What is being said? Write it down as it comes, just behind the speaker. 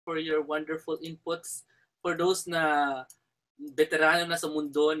for your wonderful inputs. For those na veterano na sa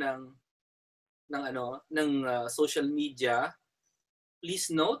mundo ng social media, please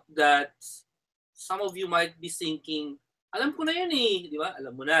note that some of you might be thinking, alam ko na yun eh, di ba?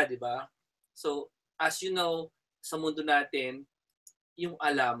 Alam mo na, di ba? So, as you know, sa mundo natin, yung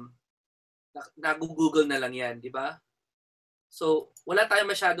alam, nag-google na lang yan, di ba? So, wala tayong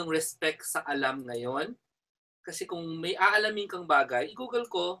masyadong respect sa alam ngayon. Kasi kung may aalamin kang bagay, i-google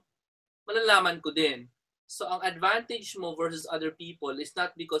ko, malalaman ko din. So, ang advantage mo versus other people is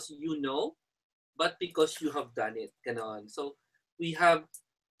not because you know, but because you have done it. Ganon. So, we'd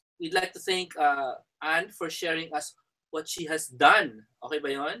like to thank Anne for sharing us what she has done. Okay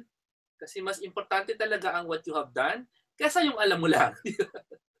ba yon? Kasi mas importante talaga ang what you have done kaysa yung alam mo lang.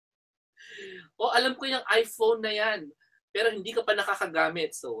 O alam ko yung iPhone na yan, pero hindi ka pa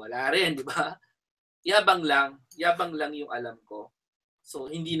nakakagamit. So wala rin, di ba? Yabang lang yung alam ko. So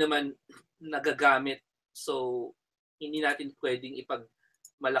hindi naman nagagamit. So hindi natin pwedeng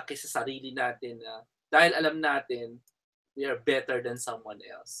ipagmalaki sa sarili natin na dahil alam natin we are better than someone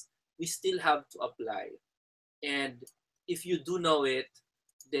else. We still have to apply. And if you do know it,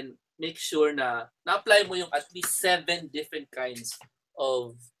 then make sure na na-apply mo yung at least 7 different kinds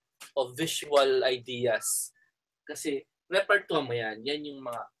of visual ideas. Kasi repertoire mo yan. Yan yung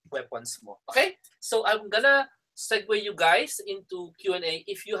mga weapons mo. Okay? So I'm gonna segue you guys into Q&A.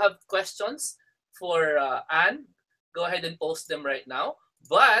 If you have questions for Anne, go ahead and post them right now.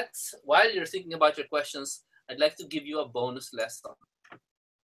 But while you're thinking about your questions, I'd like to give you a bonus lesson.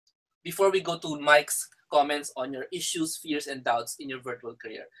 Before we go to Mike's comments on your issues, fears, and doubts in your virtual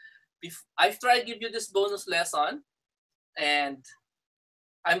career. I've tried to give you this bonus lesson, and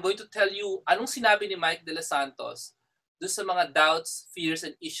I'm going to tell you anong sinabi ni Mike De Los Santos doon sa mga doubts, fears,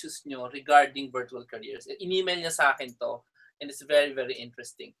 and issues nyo regarding virtual careers. In-email niya sa akin to, and it's very, very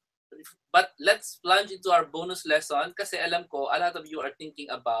interesting. But let's plunge into our bonus lesson kasi alam ko, a lot of you are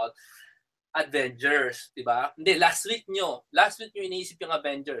thinking about Avengers, di ba? Hindi, last week nyo iniisip yung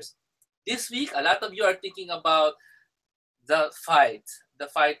Avengers. This week, a lot of you are thinking about the fight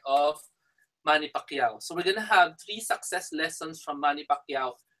of Manny Pacquiao. So we're gonna have 3 success lessons from Manny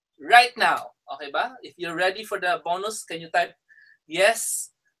Pacquiao right now. Okay ba? If you're ready for the bonus, can you type, yes,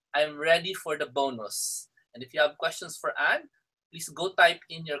 I'm ready for the bonus. And if you have questions for Anne, please go type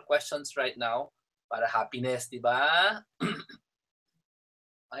in your questions right now para happiness, di ba?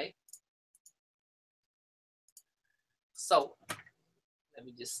 Okay? So, let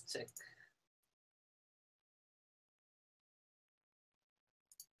me just check.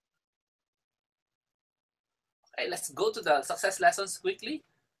 Okay, let's go to the success lessons quickly.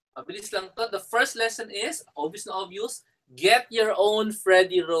 Mabilis lang to. The first lesson is, obvious na obvious, get your own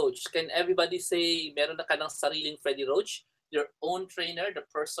Freddy Roach. Can everybody say, meron na ka ng sariling Freddy Roach? Your own trainer, the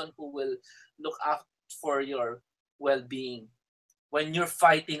person who will look out for your well-being when you're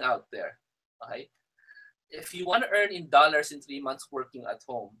fighting out there. Okay? If you want to earn in dollars in 3 months working at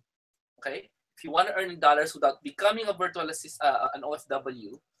home, okay? If you want to earn in dollars without becoming a virtual assist, an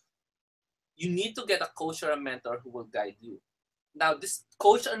OFW, you need to get a coach or a mentor who will guide you. Now, this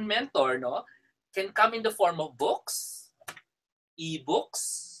coach and mentor, no, can come in the form of books,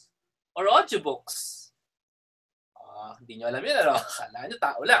 e-books, or audiobooks. Hindi nyo alam yun, ano? Akala nyo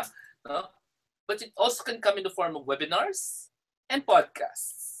tao lang. No? But it also can come in the form of webinars and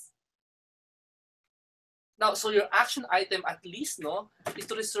podcasts. Now, so your action item at least, no, is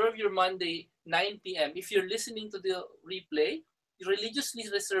to reserve your Monday 9 p.m. If you're listening to the replay, you religiously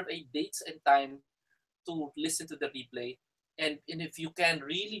reserve a dates and time to listen to the replay. And if you can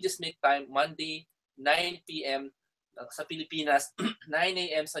really just make time, Monday 9 p.m. sa Pilipinas, 9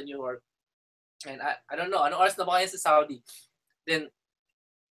 a.m. sa New York, and I don't know, anong oras na ba kayo sa Saudi? Then,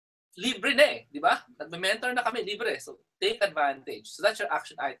 libre na eh, di ba? Nagme-mentor na kami, libre. So, take advantage. So, that's your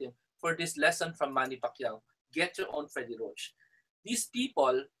action item for this lesson from Manny Pacquiao. Get your own Freddy Roach. These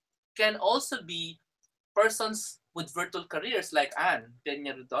people can also be persons with virtual careers like Anne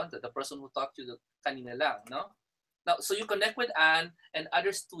Peña Redondo, the person who taught you kanina lang, no? Now, so you connect with Anne and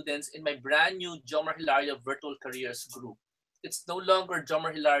other students in my brand new Jomar Hilario Virtual Careers group. It's no longer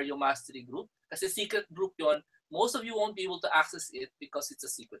Jomar Hilario Mastery Group kasi secret group yon. Most of you won't be able to access it because it's a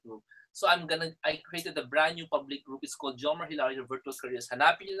secret group. So I created a brand new public group. It's called Jomar Hilario Virtual Careers.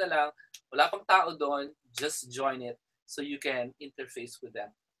 Hanapin nyo na lang. Wala pang tao doon. Just join it so you can interface with them.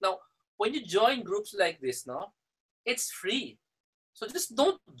 Now, when you join groups like this, no, it's free. So just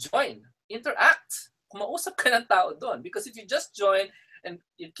don't join. Interact. Kumausap ka ng tao doon. Because if you just join and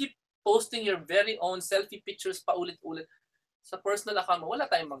you keep posting your very own selfie pictures paulit-ulit sa personal account mo,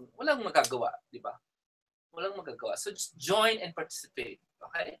 walang magagawa, di ba? Walang magagawa. So just join and participate.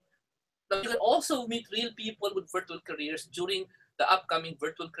 Okay? Now, you can also meet real people with virtual careers during the upcoming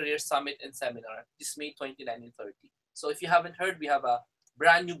Virtual Career Summit and Seminar this May 29 and 30. So if you haven't heard, we have a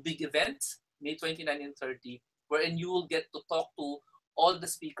brand new big event, May 29 and 30, wherein you will get to talk to all the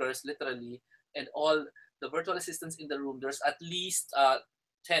speakers, literally, and all the virtual assistants in the room. There's at least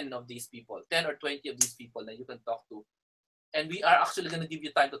 10 of these people, 10 or 20 of these people that you can talk to. And we are actually going to give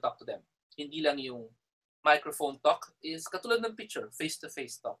you time to talk to them. Hindi lang yung microphone talk, is katulad ng picture,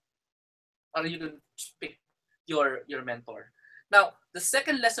 face-to-face talk. Or you can pick your mentor. Now, the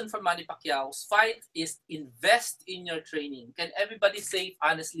second lesson from Manny Pacquiao's fight is invest in your training. Can everybody say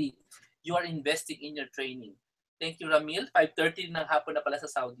honestly, you are investing in your training? Thank you, Ramil. 5:30 ng hapon na pala sa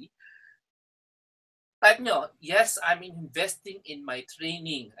Saudi. Type nyo, yes, I'm investing in my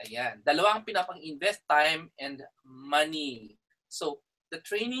training. Ayan. Dalawang pinapang-invest, time and money. So, the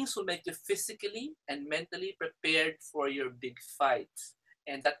trainings will make you physically and mentally prepared for your big fight.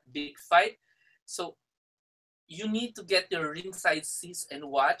 And that big fight, so you need to get your ringside seats and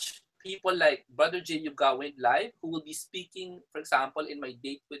watch people like Brother J. Ugawin live, who will be speaking, for example, in my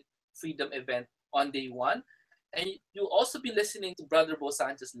Date with Freedom event on day 1. And you'll also be listening to Brother Bo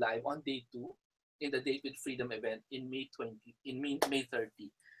Sanchez live on day 2 in the Date with Freedom event in May 30.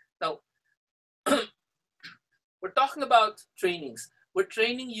 Now, we're talking about trainings. We're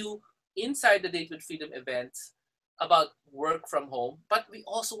training you inside the Date with Freedom events about work from home, but we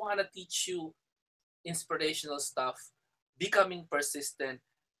also want to teach you inspirational stuff, becoming persistent,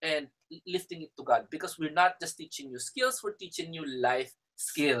 and lifting it to God. Because we're not just teaching you skills, we're teaching you life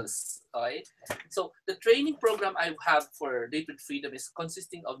skills. Okay? So the training program I have for Date with Freedom is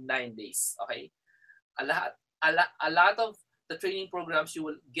consisting of 9 days. Okay? A lot of the training programs you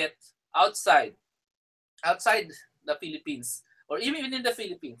will get outside the Philippines, or even in the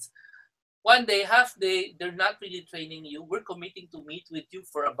Philippines. One day, half day, they're not really training you. We're committing to meet with you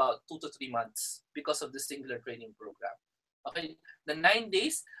for about 2 to 3 months because of the singular training program. Okay, the 9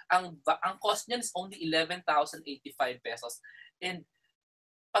 days, ang cost niyan is only 11,085 pesos. And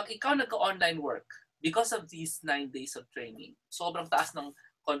pag ikaw nagka-online work, because of these 9 days of training, sobrang taas ng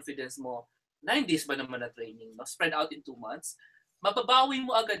confidence mo. 9 days ba naman na training, no? Spread out in 2 months, mababawi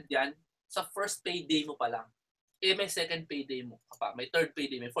mo agad yan sa first payday mo pa lang. May second payday mo pa, may third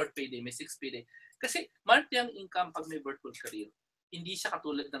payday, may fourth payday, may sixth payday. Kasi monthly ang income pag may virtual career. Hindi siya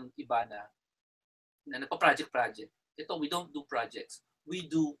katulad ng iba na nagpa-project. Ito, we don't do projects. We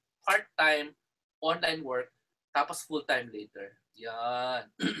do part-time online work, tapos full-time later. Yan.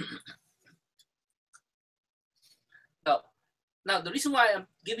 Now, the reason why I'm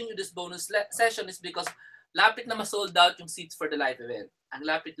giving you this bonus session is because lapit na ma-sold out yung seats for the live event. Ang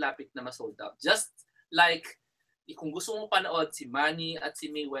lapit-lapit na ma-sold out. Just like kung gusto mo panood si Manny at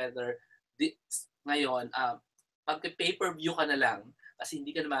si Mayweather ngayon, pag-pay-per-view ka na lang kasi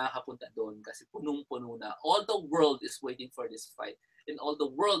hindi ka na makakapunta doon kasi punong-puno na. All the world is waiting for this fight, and all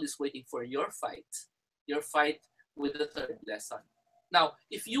the world is waiting for your fight with the third lesson. Now,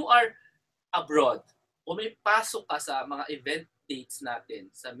 if you are abroad o may pasok ka sa mga event dates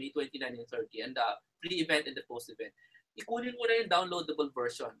natin sa May 29 and 30 and the pre-event and the post-event, ikunin mo na yung downloadable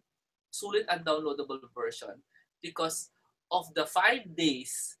version. Sulit ang downloadable version because of the 5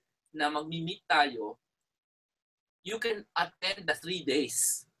 days na magmi-meet tayo, you can attend the 3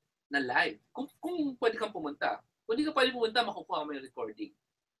 days na live. Kung pwede kang pumunta. Kung hindi ka pwede pumunta, makukuha mo yung recording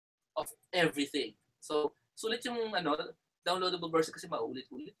of everything. So, sulit yung downloadable version kasi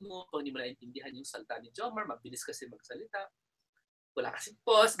maulit-ulit mo. Kung hindi mo naintindihan yung salta ni Jomar, mabilis kasi magsalita. Wala kasi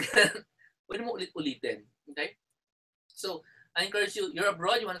pause. Pwede mo ulit-ulitin. Okay? So, I encourage you, you're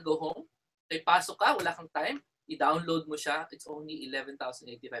abroad, you want to go home, may pasok ka, wala kang time, i-download mo siya, it's only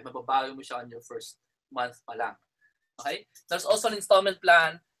 11,085. Mababawi mo siya on your first month pa lang. Okay? There's also an installment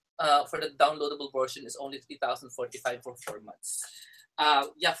plan for the downloadable version is only 3,045 for 4 months.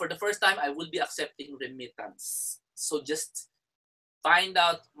 For the first time, I will be accepting remittance. So just find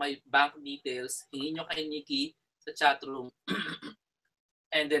out my bank details, hingin nyo kay Nikki sa chat room,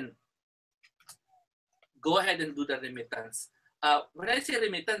 and then go ahead and do the remittance. When I say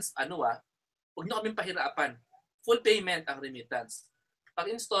remittance, huwag nyo kaming pahirapan. Full payment ang remittance. Pag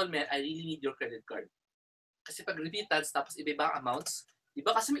installment, I really need your credit card. Kasi pag remittance, tapos iba-ibang amounts, di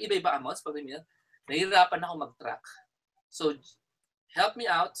ba kasi may iba-ibang amounts pag remittance, nahihirapan ako mag-track. So, help me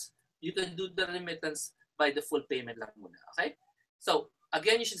out. You can do the remittance by the full payment lang muna. Okay? So,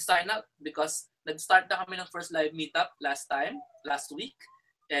 again, you should sign up because nag-start na kami ng first live meetup last week,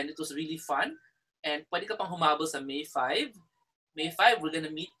 and it was really fun. And pwede ka pang humabol sa May 5. May 5, we're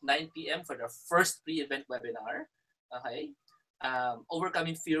gonna meet 9 p.m. for the first pre-event webinar. Okay?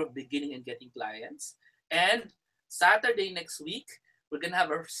 Overcoming fear of beginning and getting clients. And Saturday next week, we're gonna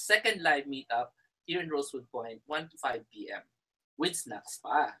have our second live meetup here in Rosewood Point, 1 to 5 p.m. with snacks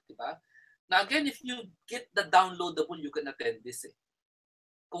pa, di ba? Now again, if you get the downloadable, you can attend this eh.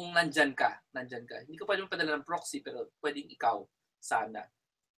 Kung nandyan ka. Hindi ko pwede padala ng proxy, pero pwedeng ikaw, sana.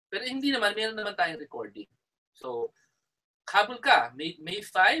 Pero hindi naman, meron naman tayong recording. So, habol ka. May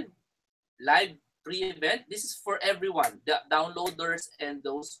 5, live pre-event. This is for everyone. The downloaders and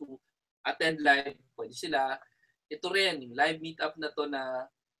those who attend live, pwede sila. Ito rin, yung live meetup na to na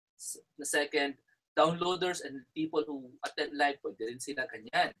second, downloaders and people who attend live, pwede rin sila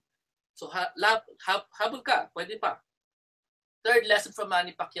ganyan. So, habol ka, pwede pa. Third lesson from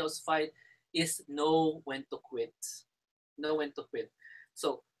Manny Pacquiao's fight is know when to quit. Know when to quit.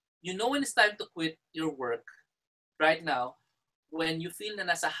 So, you know when it's time to quit your work right now when you feel na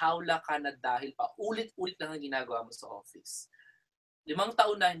nasa hawla ka na dahil pa ulit-ulit lang ang ginagawa mo sa office. 5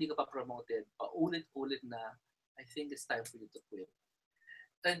 taon na hindi ka pa promoted, paulit-ulit na, I think it's time for you to quit.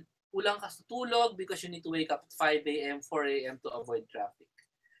 And kulang ka sa tulog because you need to wake up at 5 a.m., 4 a.m. to avoid traffic.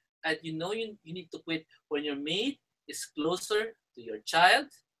 And you know you need to quit when your mate is closer to your child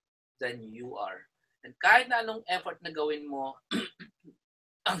than you are. And kahit na anong effort na gawin mo,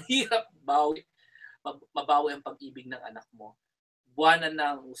 ang hirap mabawi ang pag-ibig ng anak mo. Buwanan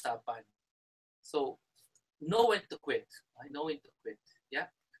na ang usapan. So, know when to quit. I know when to quit.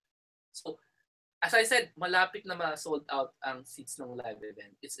 Yeah? So, as I said, malapit na ma-sold out ang seats ng live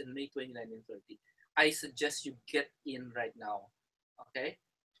event. It's in May 29 and 30. I suggest you get in right now. Okay?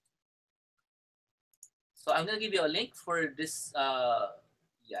 So I'm gonna give you a link for this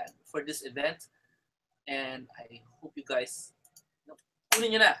for this event, and I hope you guys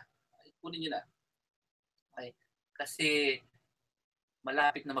kunin nyo na. Okay? Kasi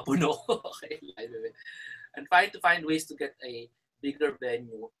malapit na mapuno. Okay, live event. And try to find ways to get a bigger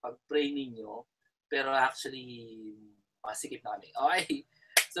venue pag pray ninyo, pero actually masikip namin. Okay.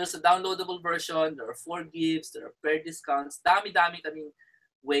 So there's a downloadable version, there are 4 gifts, there are prayer discounts, dami-dami kaming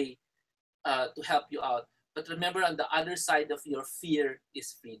way to help you out. But remember, on the other side of your fear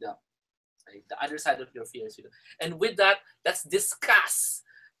is freedom. Right? The other side of your fear is freedom. And with that, let's discuss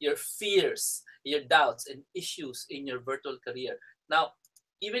your fears, your doubts, and issues in your virtual career. Now,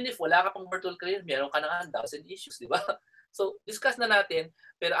 even if wala ka pang virtual career, meron ka na doubts and issues, di ba? So, discuss na natin.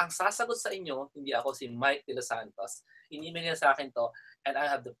 Pero ang sasagot sa inyo, hindi ako, si Mike De Los Santos. In-email niya sa akin to, and I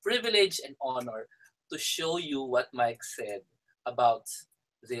have the privilege and honor to show you what Mike said about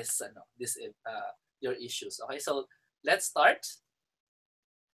this your issues. Okay, so let's start.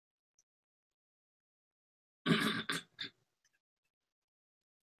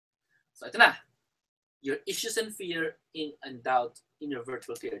 So ito na, your issues and fear and doubt in your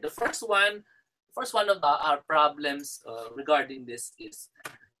virtual career. The first one of our problems regarding this is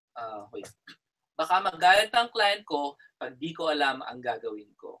baka magalit ang client ko pag di ko alam ang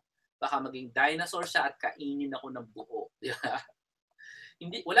gagawin ko. Baka maging dinosaur siya at kainin ako ng buo.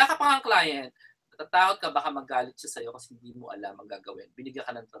 Wala ka pang client, natatakot ka baka magalit siya sa'yo kasi hindi mo alam ang gagawin. Binigyan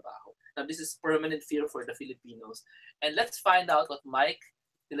ka ng trabaho. Now, this is permanent fear for the Filipinos. And let's find out what Mike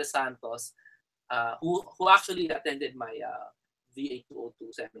De Los Santos, who actually attended my VA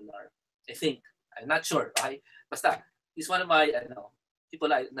 202 seminar. I think. I'm not sure. Okay? Basta, he's one of my people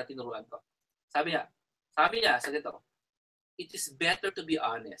na tinuruan ko. Sabi niya, sa ganito, it is better to be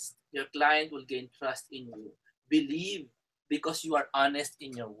honest. Your client will gain trust in you. Believe because you are honest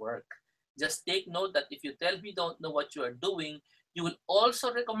in your work. Just take note that if you tell me you don't know what you are doing, you will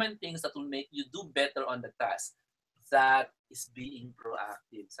also recommend things that will make you do better on the task. That is being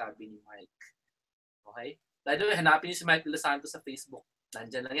proactive, sabi ni Mike. Okay? By the way, hanapin niyo si Mike De Los Santos sa Facebook.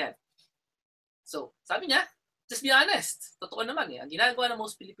 Nandyan lang yan. So, sabi niya, just be honest. Totoo naman eh. Ang ginagawa ng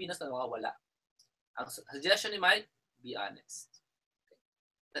most Filipinos na nawawala. Ang suggestion ni Mike, be honest. Okay.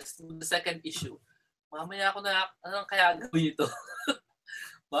 That's the second issue. Mamaya ako na lang kaya gawin ito.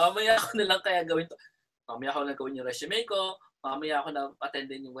 Mamaya ako na lang kaya gawin ito. Mamaya ako na gawin yung resume ko. Mamaya ako na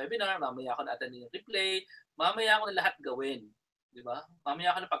attendin yung webinar. Mamaya ako na attendin yung replay. Mamaya ako na lahat gawin. Di ba?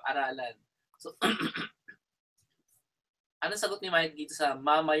 Mamaya ako na pag-aralan. So, anong sagot ni Mike dito sa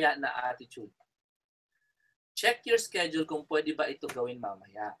mamaya na attitude? Check your schedule kung pwede ba ito gawin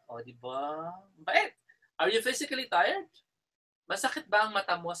mamaya. O, di ba? Bait. Are you physically tired? Masakit ba ang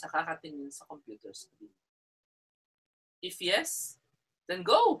mata mo sa kakatingin sa computer screen? If yes, then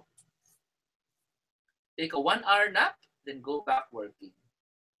go. Take a 1-hour nap, then go back working.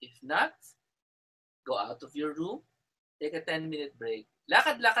 If not, go out of your room, take a 10-minute break.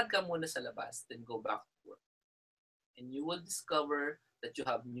 Lakad-lakad ka muna sa labas, then go back to work. And you will discover that you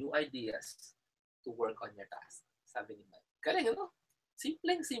have new ideas to work on your task. Sabi ni Mike. Galing, ano?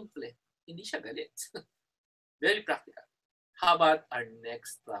 Simpleng-simple. Hindi siya galit. Very practical. How about our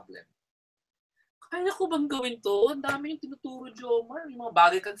next problem? Kaya ko bang gawin to? Ang dami yung tinuturo, Jomar. Yung mga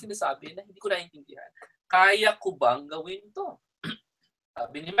bagay kang sinasabi na hindi ko naiintindihan. Kaya ko bang gawin to?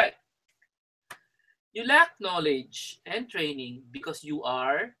 Sabi ni Mike, you lack knowledge and training because you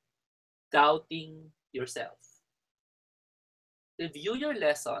are doubting yourself. Review your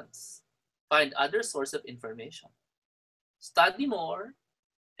lessons. Find other source of information. Study more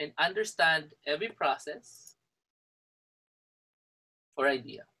and understand every process or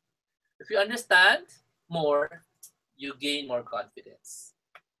idea. If you understand more, you gain more confidence.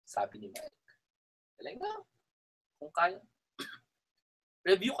 Sabi ni Mike. Galing na. Kung kaya.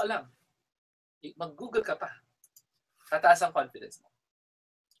 Review ka lang. Mag-Google ka pa. Tataas ang confidence mo.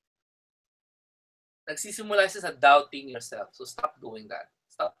 Nagsisimula siya sa doubting yourself. So stop doing that.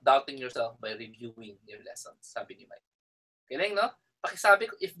 Stop doubting yourself by reviewing your lessons. Sabi ni Mike. Galing, no? Pakisabi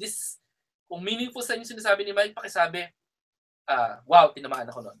ko, if this, kung meaningful sa inyo sinasabi ni Mike, pakisabi, wow, tinamaan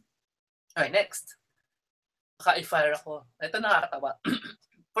ako nun. Okay, next. Maka-fire ako. Ito nakakatawa.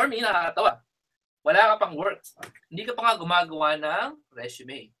 For me, nakakatawa. Wala ka pang work. Hindi ka pa nga gumagawa ng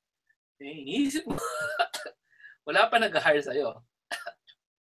resume. Iniisip mo. Wala pa nag-hire sa'yo.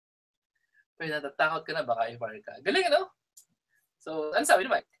 Pero natatakot ka na, baka i-fire ka. Galing, ano? So, ano sabi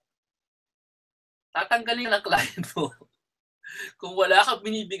ni Mike? Tatanggalin ng client mo kung wala kang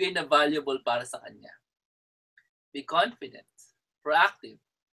binibigay na valuable para sa kanya. Be confident, proactive,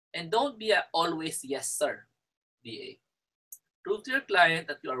 and don't be always yes, sir, VA. Prove to your client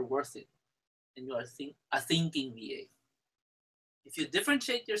that you are worth it and you are a thinking VA. If you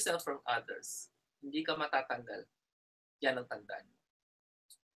differentiate yourself from others, hindi ka matatanggal. Yan ang tandaan mo.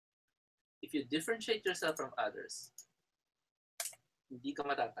 If you differentiate yourself from others, hindi ka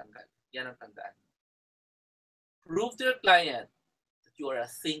matatanggal. Yan ang tandaan mo. Prove to your client that you are a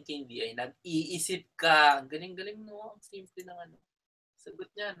thinking VA. Nag-iisip ka. Ang galing-galing, no? Ang simple ng ano.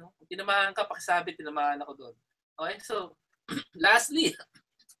 Sagot niya, no? Kung tinamahan ka, pakisabi, tinamahan ako doon. Okay, so, lastly,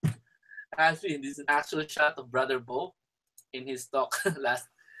 this is an actual shot of Brother Bo in his talk last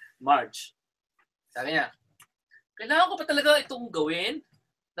March. Sabi niya, kailangan ko pa talaga itong gawin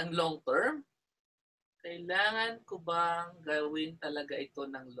ng long term? Kailangan ko bang gawin talaga ito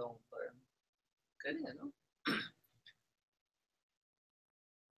ng long term? Galing, ano?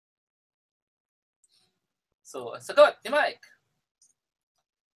 So, sagot ni Mike.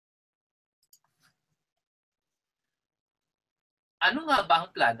 Ano nga ba ang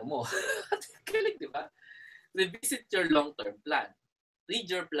plano mo? Galing, di ba? Revisit your long-term plan. Read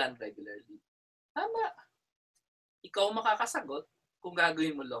your plan regularly. Tama. Ikaw makakasagot kung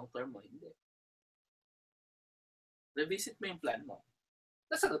gagawin mo long-term mo, hindi. Revisit mo yung plan mo.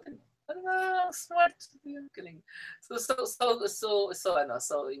 Nasagutin mo. Ano nga, smart. Galing. So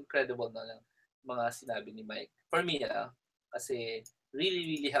incredible na lang mga sinabi ni Mike. For me, kasi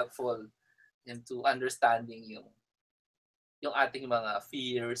really helpful into understanding yung ating mga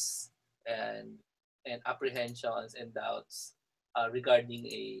fears and apprehensions and doubts regarding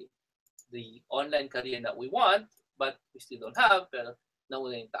the online career that we want but we still don't have, pero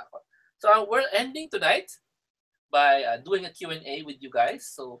nauna yung takot. So we're ending tonight by doing a Q&A with you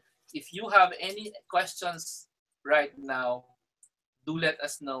guys. So if you have any questions right now, do let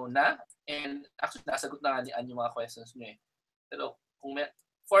us know na. And actually, nasagot na nga ni Ann yung mga questions nyo eh. Pero kung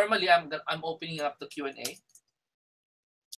formally, I'm opening up the Q&A.